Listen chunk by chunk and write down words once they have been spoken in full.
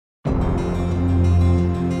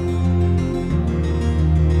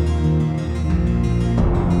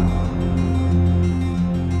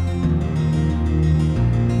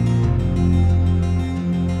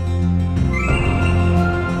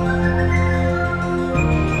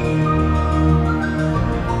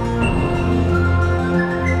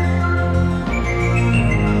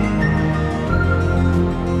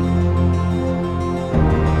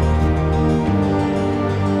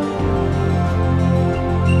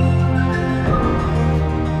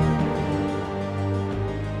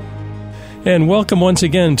And welcome once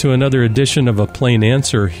again to another edition of A Plain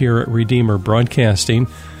Answer here at Redeemer Broadcasting.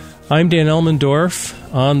 I'm Dan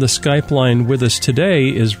Elmendorf. On the Skype line with us today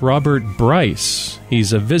is Robert Bryce.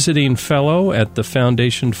 He's a visiting fellow at the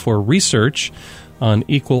Foundation for Research on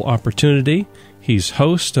Equal Opportunity. He's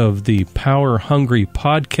host of the Power Hungry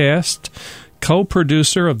podcast,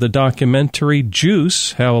 co-producer of the documentary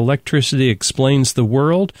Juice, How Electricity Explains the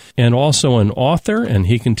World, and also an author, and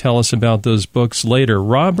he can tell us about those books later.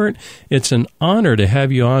 Robert, it's an honor to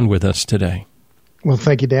have you on with us today. Well,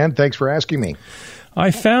 thank you, Dan. Thanks for asking me.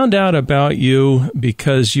 I found out about you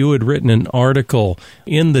because you had written an article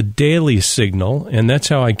in the Daily Signal, and that's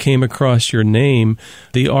how I came across your name.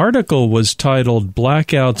 The article was titled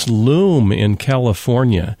Blackouts Loom in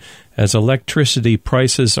California as Electricity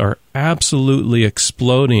Prices Are Absolutely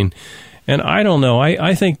Exploding. And I don't know,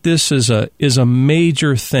 I think this is a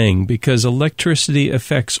major thing because electricity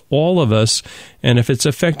affects all of us, and if it's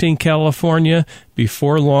affecting California,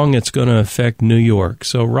 before long it's going to affect New York.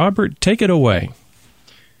 So, Robert, take it away.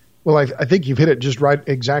 Well, I think you've hit it just right,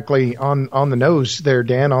 exactly on the nose there,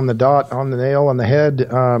 Dan, on the dot, on the nail, on the head.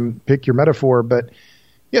 Pick your metaphor, but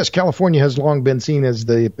yes, California has long been seen as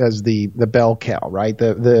the bell cow, right?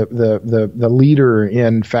 The leader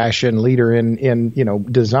in fashion, leader in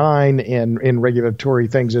design and in regulatory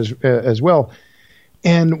things as well.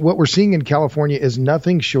 And what we're seeing in California is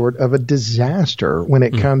nothing short of a disaster when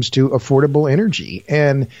it comes to affordable energy.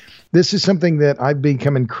 And this is something that I've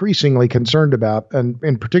become increasingly concerned about. And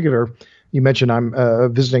in particular, you mentioned I'm a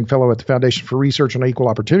visiting fellow at the Foundation for Research on Equal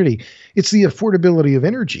Opportunity. It's the affordability of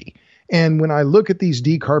energy. And when I look at these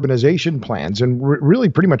decarbonization plans, and really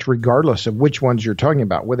pretty much regardless of which ones you're talking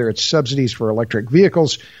about, whether it's subsidies for electric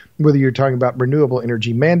vehicles, whether you're talking about renewable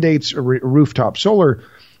energy mandates or rooftop solar,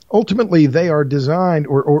 ultimately they are designed,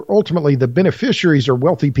 or ultimately the beneficiaries are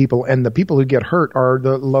wealthy people, and the people who get hurt are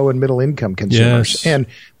the low and middle income consumers. Yes. And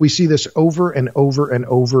we see this over and over and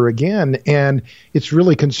over again. And it's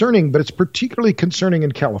really concerning, but it's particularly concerning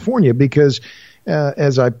in California because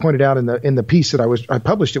as I pointed out in the piece that I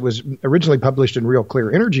published, it was originally published in Real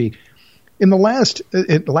Clear Energy. In the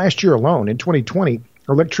last year alone, in 2020,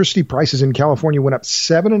 electricity prices in California went up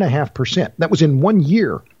 7.5%. That was in 1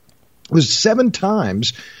 year. It was 7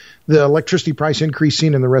 times the electricity price increase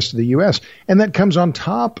seen in the rest of the U.S., and that comes on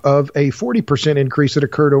top of a 40% increase that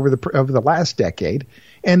occurred over the last decade.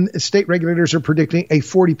 And state regulators are predicting a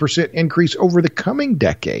 40% increase over the coming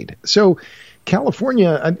decade. So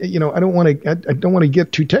California, I don't want to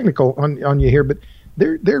get too technical on you here, but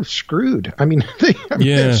they're screwed. I mean,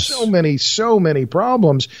 there's so many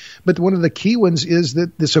problems. But one of the key ones is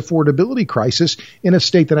that this affordability crisis in a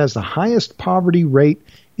state that has the highest poverty rate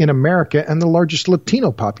in America and the largest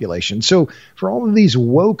Latino population. So for all of these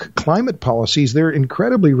woke climate policies, they're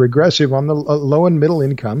incredibly regressive on the low and middle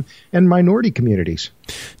income and minority communities.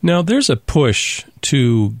 Now, there's a push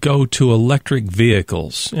to go to electric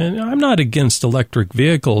vehicles. And I'm not against electric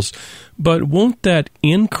vehicles, but won't that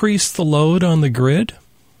increase the load on the grid?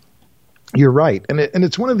 You're right. And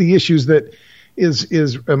it's one of the issues that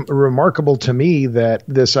is remarkable to me, that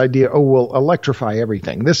this idea, we'll electrify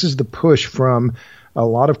everything. This is the push from a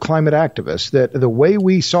lot of climate activists, that the way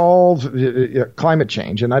we solve climate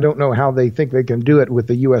change, and I don't know how they think they can do it with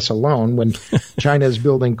the U.S. alone when China is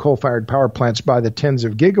building coal-fired power plants by the tens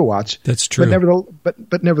of gigawatts. That's true.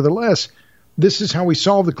 But nevertheless, this is how we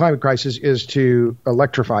solve the climate crisis, is to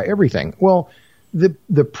electrify everything. Well,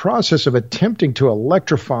 the process of attempting to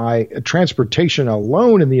electrify transportation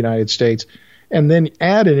alone in the United States and then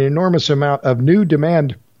add an enormous amount of new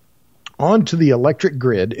demand onto the electric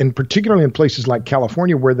grid, and particularly in places like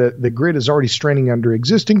California where the grid is already straining under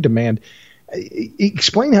existing demand,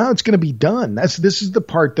 explain how it's going to be done. This is the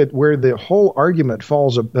part where the whole argument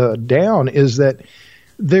falls down, is that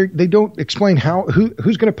they don't explain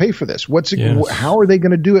who's going to pay for this. How are they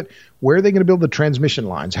going to do it? Where are they going to build the transmission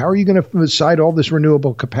lines? How are you going to site all this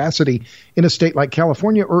renewable capacity in a state like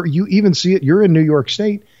California? Or you even see it, you're in New York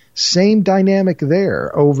State, same dynamic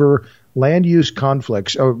there over land use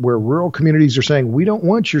conflicts, where rural communities are saying, we don't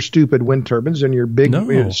want your stupid wind turbines and your big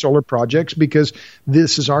solar projects because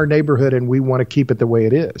this is our neighborhood and we want to keep it the way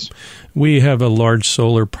it is. We have a large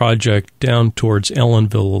solar project down towards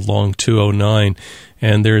Ellenville along 209,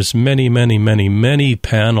 and there's many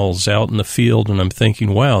panels out in the field, and I'm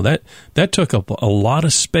thinking, wow, that took up a lot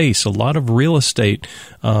of space, a lot of real estate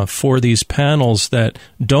for these panels that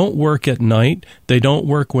don't work at night. They don't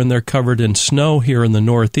work when they're covered in snow here in the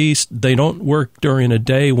Northeast. They don't work during a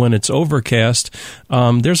day when it's overcast.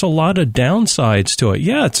 There's a lot of downsides to it.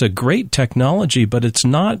 Yeah, it's a great technology, but it's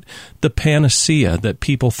not the panacea that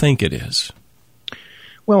people think it is.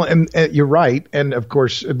 Well, and you're right. And of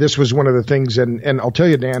course, this was one of the things. And I'll tell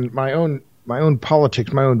you, Dan, my own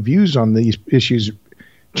politics, my own views on these issues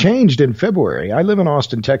changed in February. I live in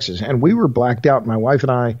Austin, Texas, and we were blacked out, my wife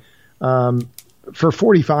and I, for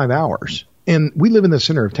 45 hours. And we live in the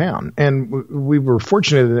center of town. And we were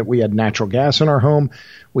fortunate that we had natural gas in our home.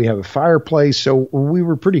 We have a fireplace, so we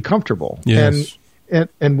were pretty comfortable. Yes.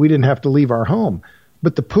 And we didn't have to leave our home.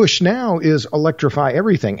 But the push now is electrify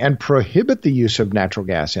everything and prohibit the use of natural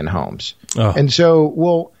gas in homes. Oh. And so,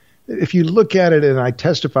 well, if you look at it, and I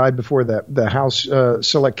testified before the House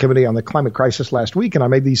Select Committee on the Climate Crisis last week, and I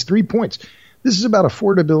made these 3 points. This is about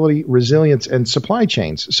affordability, resilience, and supply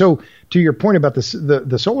chains. So to your point about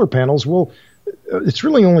the solar panels, well, it's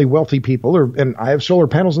really only wealthy people, and I have solar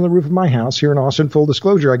panels on the roof of my house here in Austin. Full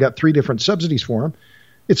disclosure, I got 3 different subsidies for them.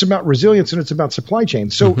 It's about resilience and it's about supply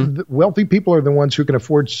chains. So the wealthy people are the ones who can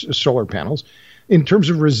afford solar panels. In terms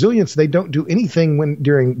of resilience, they don't do anything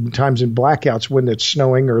during times in blackouts when it's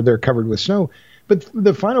snowing or they're covered with snow. But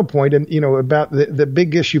the final point, and about the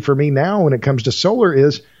big issue for me now when it comes to solar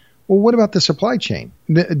is, well, what about the supply chain?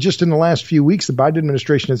 Just in the last few weeks, the Biden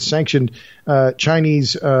administration has sanctioned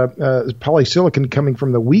Chinese polysilicon coming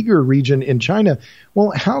from the Uyghur region in China.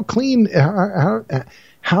 Well, how clean, how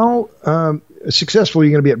successful are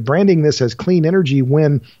you going to be at branding this as clean energy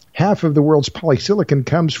when half of the world's polysilicon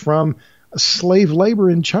comes from slave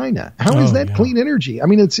labor in China? How is that clean energy? I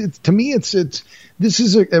mean, it's to me, this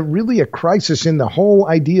is really a crisis in the whole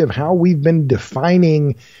idea of how we've been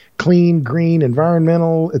defining clean, green,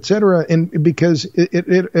 environmental, et cetera, and because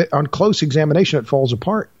it on close examination, it falls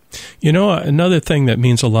apart. Another thing that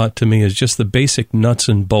means a lot to me is just the basic nuts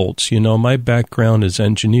and bolts. My background is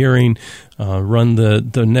engineering, run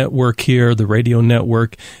the network here, the radio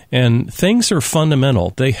network, and things are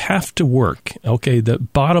fundamental. They have to work. Okay, the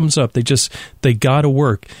bottoms up, they got to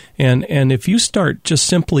work. And if you start just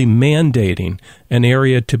simply mandating an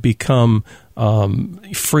area to become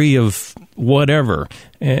free of whatever,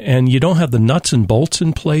 and you don't have the nuts and bolts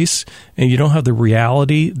in place, and you don't have the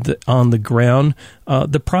reality on the ground,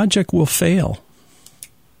 the project will fail.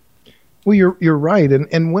 Well, you're right,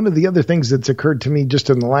 and one of the other things that's occurred to me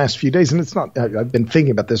just in the last few days, and it's not, I've been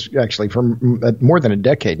thinking about this actually for more than a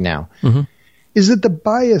decade now, is that the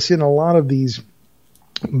bias in a lot of these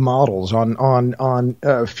models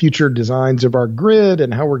on future designs of our grid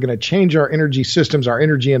and how we're going to change our energy systems, our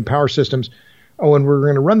energy and power systems. And we're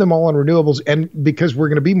going to run them all on renewables. And because we're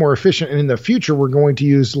going to be more efficient, and in the future, we're going to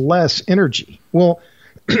use less energy. Well,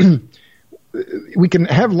 we can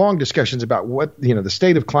have long discussions about what, the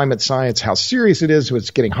state of climate science, how serious it is, it's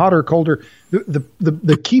getting hotter, colder.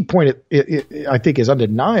 The key point, I think, is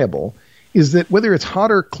undeniable, is that whether it's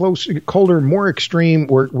hotter, colder, more extreme,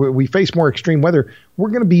 or we face more extreme weather, we're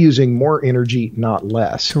going to be using more energy, not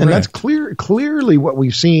less. Correct. And that's clearly what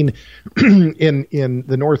we've seen in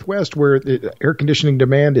the Northwest, where the air conditioning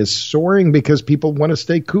demand is soaring because people want to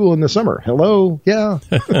stay cool in the summer. Hello? Yeah.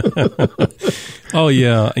 Oh,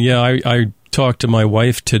 yeah. Yeah, I talked to my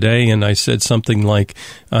wife today, and I said something like,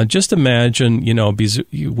 just imagine, because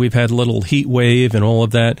we've had a little heat wave and all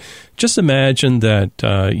of that. Just imagine that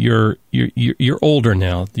you're older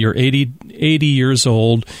now. You're 80 years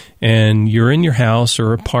old, and you're in your house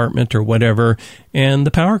or apartment or whatever, and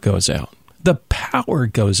the power goes out. The power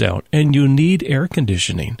goes out, and you need air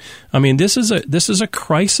conditioning. I mean, this is a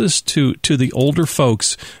crisis to the older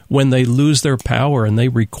folks when they lose their power and they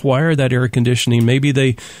require that air conditioning. Maybe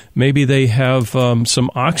they have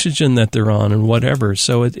some oxygen that they're on and whatever.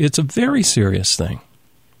 So it's a very serious thing.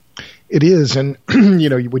 It is, and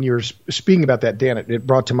when you were speaking about that, Dan, it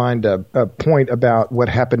brought to mind a point about what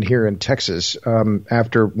happened here in Texas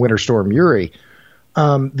after Winter Storm Uri.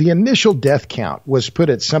 The initial death count was put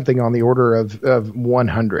at something on the order of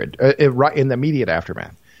 100 right in the immediate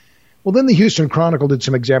aftermath. Well, then the Houston Chronicle did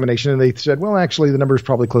some examination, and they said, well, actually, the number is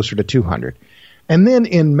probably closer to 200. And then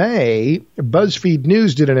in May, BuzzFeed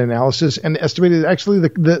News did an analysis and estimated actually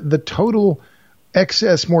the total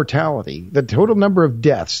excess mortality, the total number of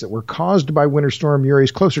deaths that were caused by Winter Storm Uri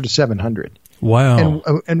is closer to 700. Wow.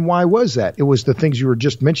 And why was that? It was the things you were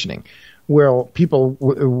just mentioning. Well, people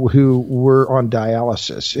who were on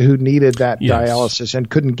dialysis, who needed that dialysis and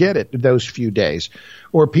couldn't get it those few days,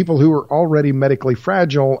 or people who were already medically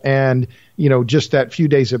fragile and, just that few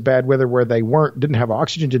days of bad weather where they didn't have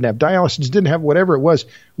oxygen, didn't have dialysis, didn't have whatever it was,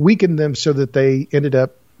 weakened them so that they ended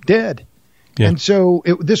up dead. Yeah. And so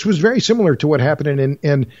this was very similar to what happened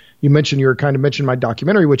and you mentioned my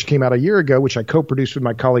documentary, which came out a year ago, which I co-produced with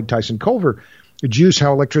my colleague Tyson Culver. Juice: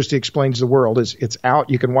 How Electricity Explains the World. It's out.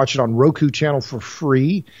 You can watch it on Roku channel for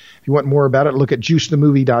free. If you want more about it, look at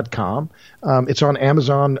juicethemovie.com. It's on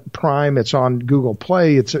Amazon Prime. It's on Google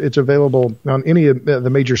Play. It's available on any of the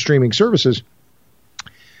major streaming services.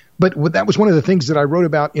 But that was one of the things that I wrote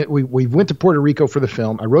about. We went to Puerto Rico for the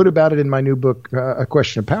film. I wrote about it in my new book, A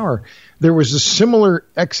Question of Power. There was a similar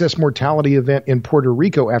excess mortality event in Puerto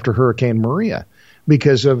Rico after Hurricane Maria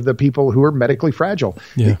because of the people who are medically fragile.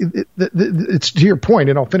 Yeah. It's to your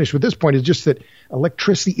point, and I'll finish with this point, is just that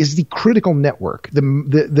electricity is the critical network.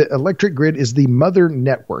 The electric grid is the mother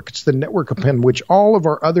network. It's the network upon which all of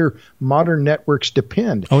our other modern networks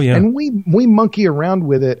depend. Oh, yeah. And we monkey around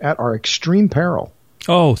with it at our extreme peril.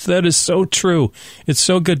 Oh, that is so true. It's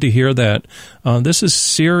so good to hear that. This is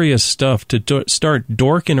serious stuff to start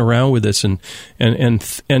dorking around with this and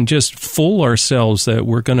just fool ourselves that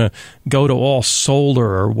we're going to go to all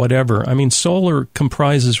solar or whatever. I mean, solar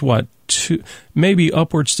comprises what? Maybe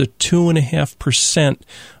upwards to 2.5%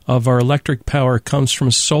 of our electric power comes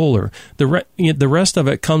from solar. The rest of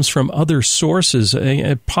it comes from other sources.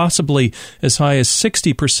 Possibly as high as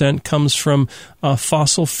 60% comes from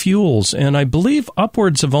fossil fuels, and I believe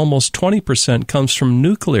upwards of almost 20% comes from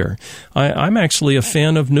nuclear. I'm actually a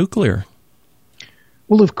fan of nuclear.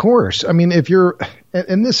 Well, of course. I mean, if you're,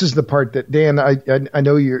 and this is the part that, Dan, I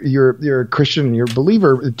know you're a Christian and you're a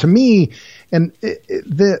believer. To me, and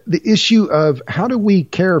the issue of how do we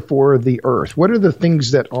care for the earth? What are the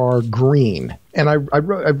things that are green? And I've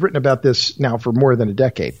written about this now for more than a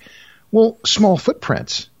decade. Well, small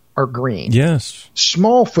footprints are green. Yes,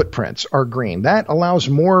 small footprints are green. That allows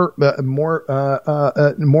more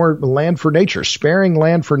land for nature. Sparing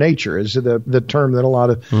land for nature is the term that a lot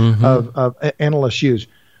of analysts use.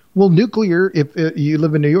 Well, nuclear. If you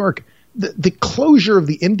live in New York, the closure of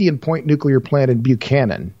the Indian Point nuclear plant in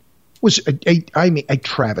Buchanan was a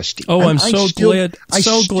travesty. Oh, I'm so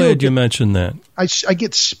glad you mentioned that. I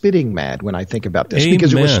get spitting mad when I think about this. Amen.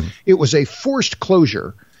 Because it was a forced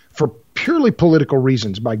closure for purely political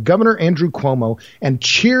reasons by Governor Andrew Cuomo and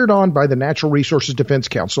cheered on by the Natural Resources Defense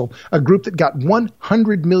Council, a group that got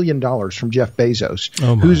 $100 million from Jeff Bezos,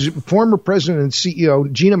 whose former president and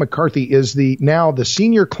CEO, Gina McCarthy, is now the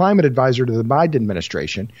senior climate advisor to the Biden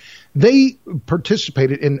administration. They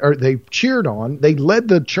participated or they cheered on, they led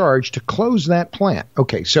the charge to close that plant.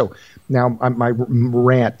 Okay, so now my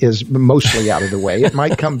rant is mostly out of the way. It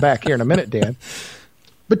might come back here in a minute, Dan.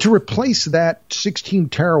 But to replace that 16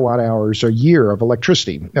 terawatt hours a year of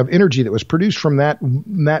electricity, of energy that was produced from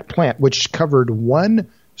that plant, which covered 1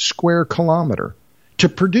 square kilometer, to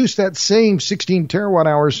produce that same 16 terawatt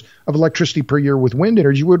hours of electricity per year with wind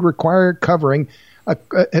energy would require covering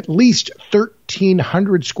at least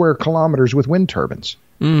 1,300 square kilometers with wind turbines.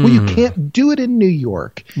 Well, you can't do it in New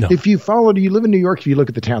York. No. If you live in New York, if you look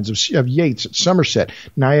at the towns of Yates, Somerset,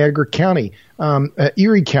 Niagara County,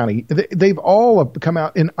 Erie County, they've all come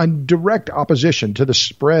out in direct opposition to the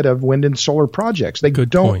spread of wind and solar projects. They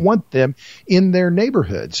don't want them in their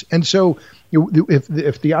neighborhoods. And so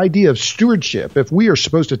if the idea of stewardship, if we are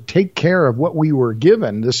supposed to take care of what we were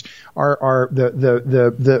given, our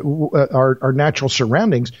natural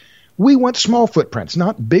surroundings, we want small footprints,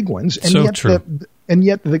 not big ones. And so yet true. And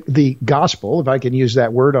yet the gospel, if I can use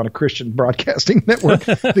that word on a Christian broadcasting network,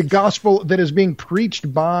 the gospel that is being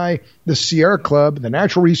preached by the Sierra Club, the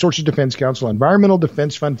Natural Resources Defense Council, Environmental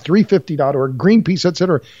Defense Fund, 350.org, Greenpeace, et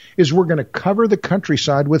cetera, is we're going to cover the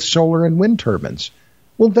countryside with solar and wind turbines.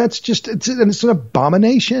 Well, that's just it's an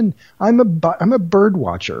abomination. I'm a bird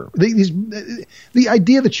watcher. The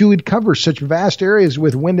idea that you would cover such vast areas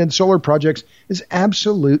with wind and solar projects is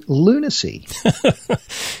absolute lunacy.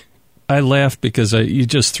 I laugh because you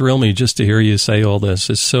just thrill me just to hear you say all this.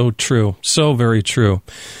 It's so true, so very true.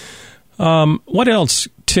 What else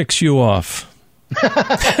ticks you off?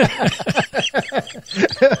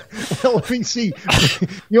 Well, let me see.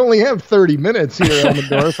 You only have 30 minutes here,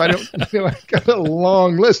 Elmendorf. I got a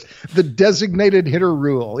long list. The designated hitter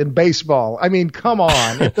rule in baseball. I mean, come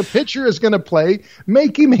on. If the pitcher is going to play,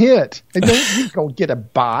 make him hit. And don't get a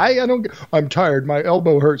bye. I'm tired. My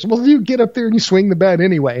elbow hurts. Well, you get up there and you swing the bat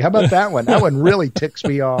anyway. How about that one? That one really ticks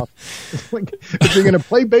me off. If you're going to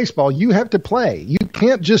play baseball, you have to play. You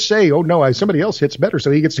can't just say, oh, no, somebody else hits better,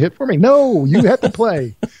 so he gets to hit for me. No, you have to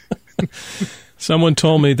play. Someone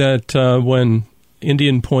told me that when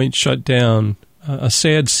Indian Point shut down, a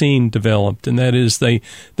sad scene developed, and that is they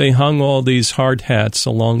hung all these hard hats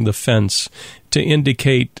along the fence to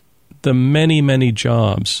indicate the many, many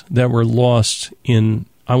jobs that were lost in,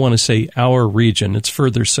 I want to say, our region. It's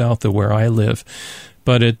further south of where I live.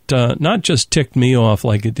 But it not just ticked me off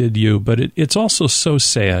like it did you, but it's also so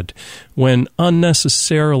sad when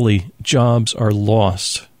unnecessarily jobs are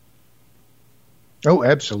lost. Oh,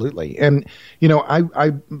 absolutely. And,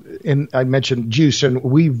 I mentioned Juice, and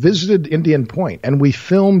we visited Indian Point, and we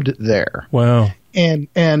filmed there. Wow.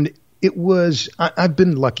 And it was, I've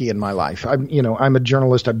been lucky in my life. I'm a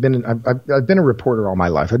journalist. I've been a reporter all my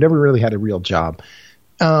life. I've never really had a real job.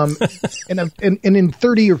 And in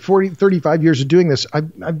 30 or 40, 35 years of doing this,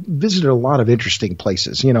 I've visited a lot of interesting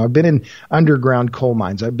places. I've been in underground coal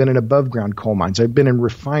mines. I've been in above ground coal mines. I've been in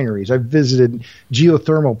refineries. I've visited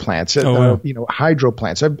geothermal plants, hydro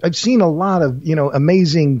plants. I've seen a lot of,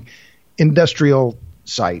 amazing industrial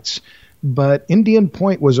sites, but Indian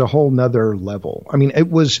Point was a whole nother level. I mean,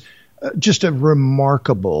 it was just a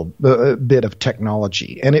remarkable bit of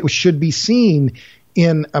technology, and it should be seen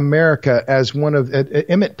in America as one of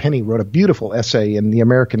Emmett Penny wrote a beautiful essay in the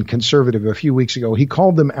American Conservative a few weeks ago. He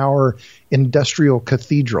called them our industrial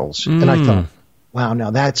cathedrals. And I thought, wow,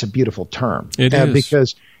 now that's a beautiful term. It is.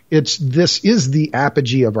 Because this is the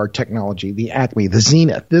apogee of our technology, the acme, the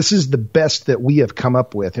zenith. This is the best that we have come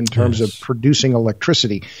up with in terms of producing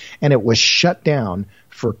electricity. And it was shut down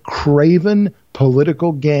for craven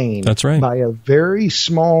political gain. That's right. By a very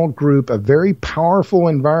small group, a very powerful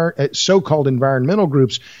so-called environmental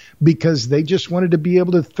groups, because they just wanted to be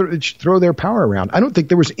able to throw their power around. I don't think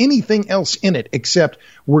there was anything else in it except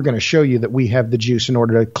we're going to show you that we have the juice in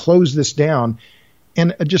order to close this down.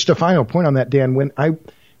 And just a final point on that, Dan, when how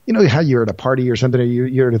you're at a party or something, or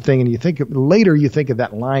you're at a thing, and you think of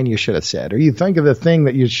that line you should have said, or you think of the thing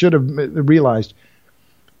that you should have realized.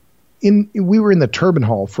 We were in the turbine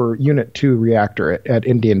hall for Unit 2 reactor at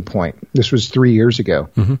Indian Point. This was 3 years ago.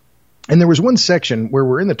 Mm-hmm. And there was one section where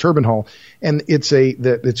we're in the turbine hall, and it's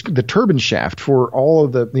the turbine shaft for all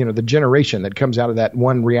of the generation that comes out of that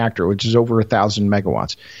one reactor, which is over 1,000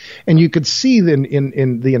 megawatts. And you could see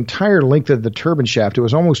in the entire length of the turbine shaft, it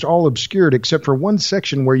was almost all obscured except for one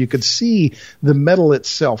section where you could see the metal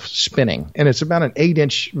itself spinning. And it's about an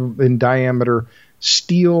 8-inch in diameter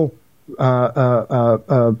steel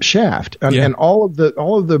shaft, and all of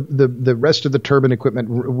the rest of the turbine equipment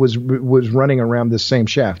was running around this same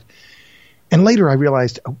shaft. And later I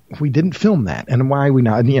realized we didn't film that, and why we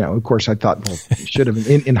not? Of course I thought, well, should have.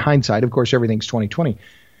 In hindsight, of course, everything's 20/20.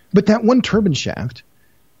 But that one turbine shaft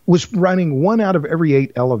was running 1 out of every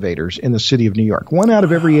 8 elevators in the city of New York, 1 out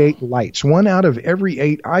of every 8 lights, 1 out of every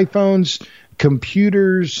 8 iPhones,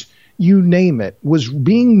 computers. You name it, was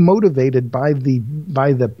being motivated by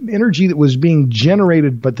the energy that was being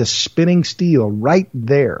generated by the spinning steel right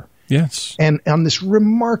there. Yes. And on this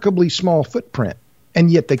remarkably small footprint. And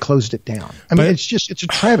yet they closed it down. I mean, it's a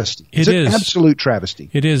travesty. It's an absolute travesty.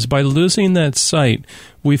 It is. By losing that site,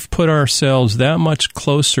 we've put ourselves that much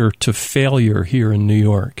closer to failure here in New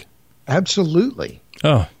York. Absolutely.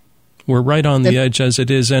 Oh, we're right on the edge as it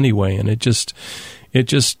is anyway. And it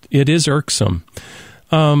is irksome.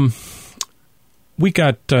 We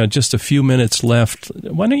got just a few minutes left.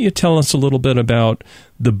 Why don't you tell us a little bit about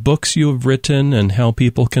the books you have written and how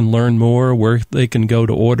people can learn more, where they can go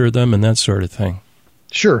to order them, and that sort of thing?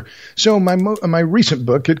 Sure. So my recent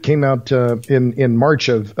book, it came out in March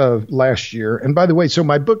of last year. And by the way, so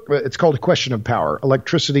my book, it's called A Question of Power,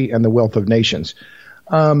 Electricity and the Wealth of Nations.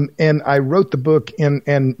 And I wrote the book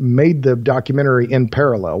and made the documentary in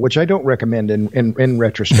parallel, which I don't recommend in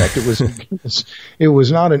retrospect. It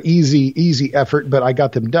was not an easy effort, but I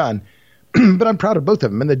got them done. But I'm proud of both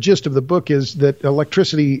of them. And the gist of the book is that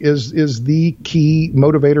electricity is the key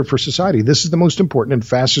motivator for society. This is the most important and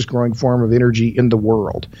fastest growing form of energy in the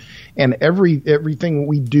world. And everything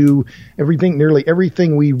we do, nearly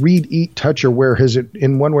everything we read, eat, touch, or wear has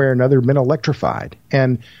in one way or another been electrified.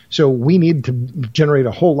 And so we need to generate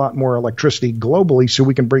a whole lot more electricity globally so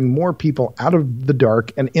we can bring more people out of the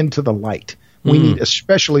dark and into the light. We need,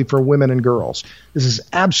 especially for women and girls. This is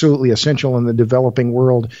absolutely essential in the developing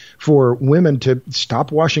world for women to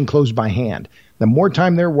stop washing clothes by hand. The more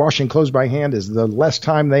time they're washing clothes by hand is the less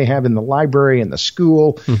time they have in the library, in the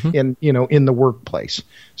school, in the workplace.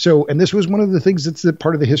 So, and this was one of the things that's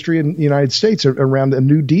part of the history in the United States around the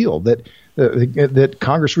New Deal that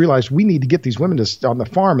Congress realized we need to get these women on the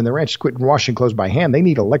farm and the ranch to quit washing clothes by hand. They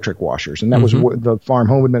need electric washers, and that was the Farm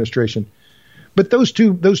Home Administration. But those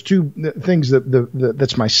two things,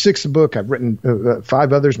 that's my 6th book. I've written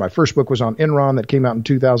 5 others. My first book was on Enron that came out in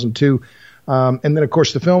 2002. And then, of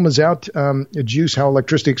course, the film is out, Juice, How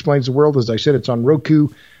Electricity Explains the World. As I said, it's on Roku,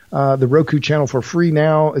 the Roku channel for free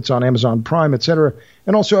now. It's on Amazon Prime, et cetera.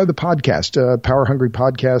 And also I have the podcast, Power Hungry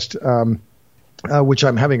Podcast. which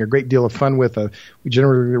I'm having a great deal of fun with. We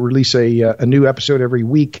generally release a new episode every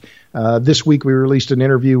week. This week we released an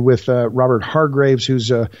interview with Robert Hargraves,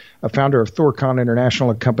 who's a founder of Thorcon International,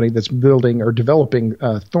 a company that's building or developing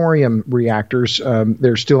thorium reactors.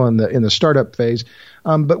 They're still in the startup phase.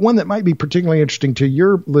 But one that might be particularly interesting to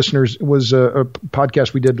your listeners was a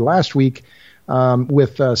podcast we did last week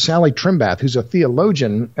with Sally Trimbath, who's a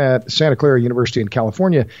theologian at Santa Clara University in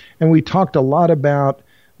California. And we talked a lot about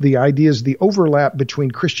the ideas, the overlap between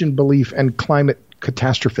Christian belief and climate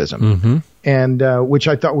catastrophism, and which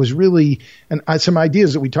I thought was really some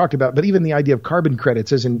ideas that we talked about. But even the idea of carbon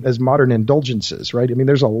credits as modern indulgences, right? I mean,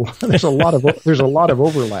 there's a lot of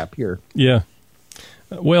overlap here. Yeah.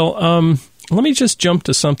 Well, let me just jump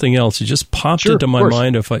to something else. It just popped into my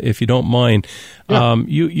mind, if you don't mind. Yeah.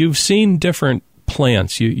 You've seen different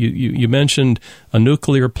plants. You mentioned a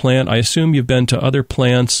nuclear plant. I assume you've been to other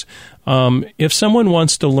plants. If someone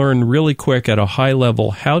wants to learn really quick at a high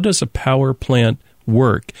level, how does a power plant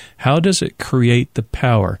work? How does it create the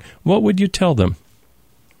power? What would you tell them?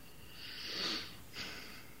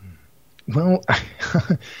 Well,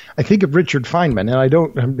 I think of Richard Feynman, and I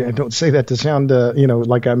don't say that to sound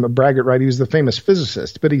like I'm a braggart, right? He was the famous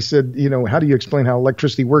physicist, but he said, how do you explain how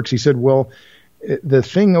electricity works? He said, well, the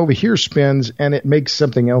thing over here spins and it makes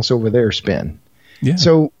something else over there spin. Yeah.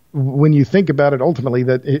 So when you think about it, ultimately,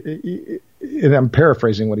 and I'm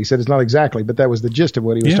paraphrasing what he said, it's not exactly, but that was the gist of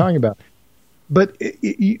what he was talking about. But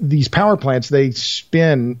these power plants, they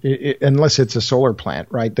spin unless it's a solar plant,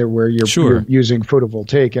 right? They're where you're using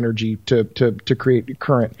photovoltaic energy to create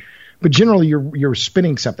current. But generally, you're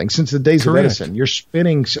spinning something. Since the days of Edison, you're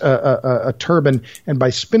spinning a turbine, and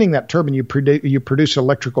by spinning that turbine, you produce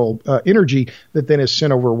electrical energy that then is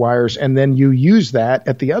sent over wires, and then you use that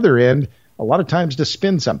at the other end a lot of times to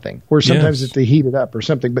spin something, or sometimes it's to heat it up or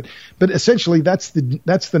something. But essentially, that's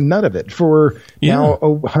the nut of it. For now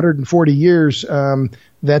 140 years,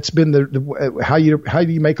 that's been the how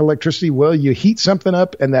do you make electricity? Well, you heat something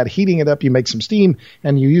up, and that heating it up, you make some steam,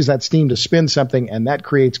 and you use that steam to spin something, and that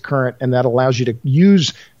creates current, and that allows you to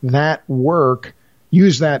use that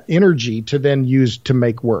energy to then use to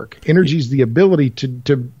make work. Energy is the ability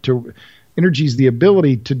Energy is the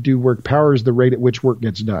ability to do work. Power is the rate at which work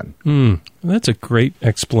gets done. That's a great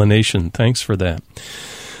explanation. Thanks for that.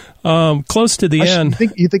 Close to the end.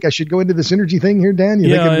 You think I should go into this energy thing here, Dan?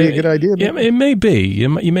 You think it'd be a good idea? Yeah, it may be.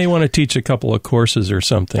 You may want to teach a couple of courses or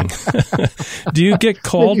something. Do you get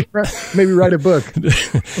called? Maybe write a book.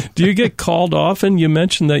 Do you get called often? You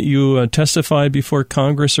mentioned that you testified before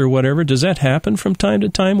Congress or whatever. Does that happen from time to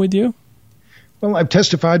time with you? Well, I've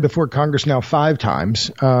testified before Congress now 5 times,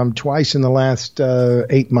 twice in the last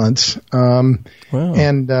 8 months. Wow.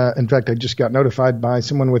 And in fact, I just got notified by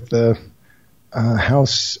someone with the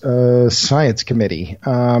House Science Committee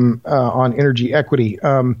on energy equity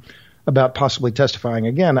about possibly testifying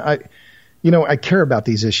again. I care about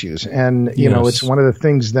these issues, and it's one of the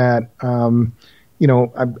things that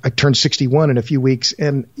I turned 61 in a few weeks,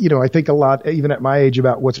 and I think a lot, even at my age,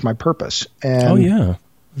 about what's my purpose. And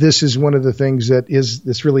this is one of the things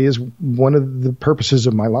this really is one of the purposes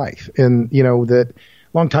of my life. And, that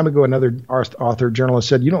a long time ago, another author, journalist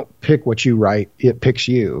said, you don't pick what you write, it picks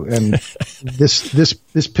you. And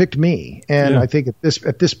this picked me. And I think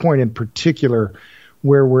at this point in particular,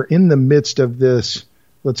 where we're in the midst of this,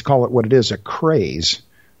 let's call it what it is, a craze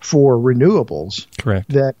for renewables. Correct.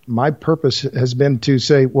 That my purpose has been to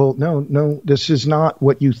say, well, no, this is not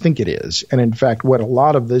what you think it is. And in fact, what a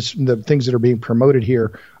lot of the things that are being promoted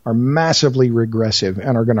here are massively regressive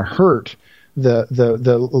and are going to hurt the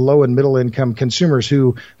low and middle income consumers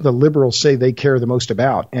who the liberals say they care the most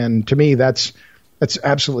about. And to me, that's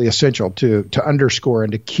absolutely essential to underscore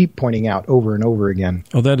and to keep pointing out over and over again.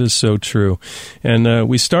 Oh, that is so true. And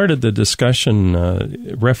we started the discussion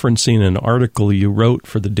referencing an article you wrote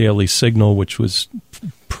for the Daily Signal, which was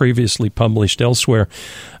previously published elsewhere.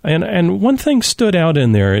 And one thing stood out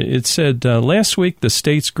in there. It said, last week, the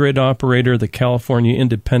state's grid operator, the California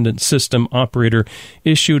Independent System Operator,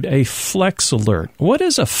 issued a flex alert. What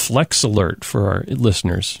is a flex alert for our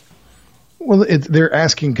listeners? Well, they're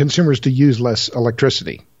asking consumers to use less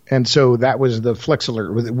electricity. And so that was the flex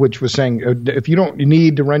alert, which was saying if you don't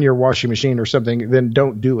need to run your washing machine or something, then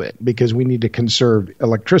don't do it because we need to conserve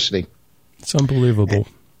electricity. It's unbelievable.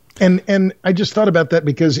 And I just thought about that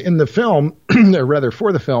because in the film, or rather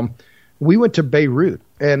for the film, we went to Beirut.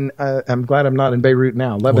 And I'm glad I'm not in Beirut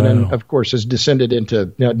now. Lebanon, of course, has descended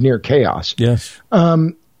into near chaos. Yes.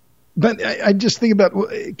 But I just think about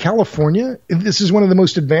California. This is one of the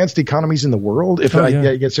most advanced economies in the world.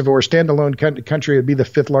 I guess if it were a standalone country, it would be the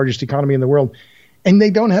 5th largest economy in the world. and they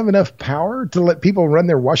don't have enough power to let people run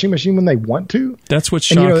their washing machine when they want to. That's what's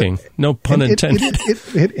shocking. No pun intended.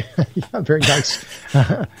 Yeah, very nice.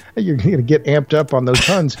 You're going to get amped up on those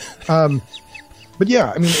puns. But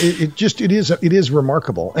yeah, I mean, it is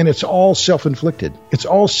remarkable, and it's all self-inflicted. It's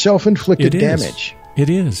all self-inflicted damage. It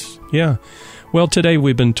is, yeah. Well, today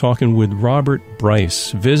we've been talking with Robert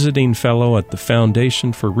Bryce, visiting fellow at the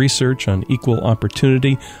Foundation for Research on Equal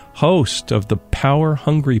Opportunity, host of the Power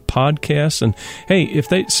Hungry podcast. And hey, if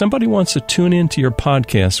somebody wants to tune into your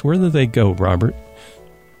podcast, where do they go, Robert?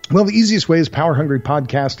 Well, the easiest way is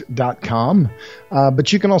powerhungrypodcast.com,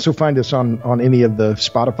 but you can also find us on any of the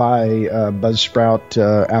Spotify,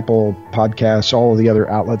 Buzzsprout, Apple Podcasts, all of the other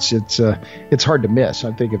outlets. It's hard to miss.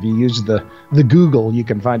 I think if you use the Google, you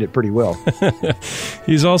can find it pretty well.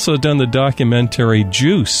 He's also done the documentary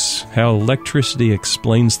Juice, How Electricity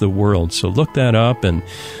Explains the World. So look that up and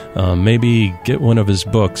maybe get one of his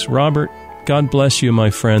books. Robert, God bless you, my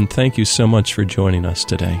friend. Thank you so much for joining us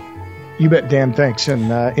today. You bet, Dan. Thanks,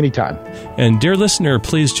 and anytime. And dear listener,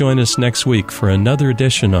 please join us next week for another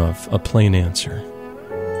edition of A Plain Answer.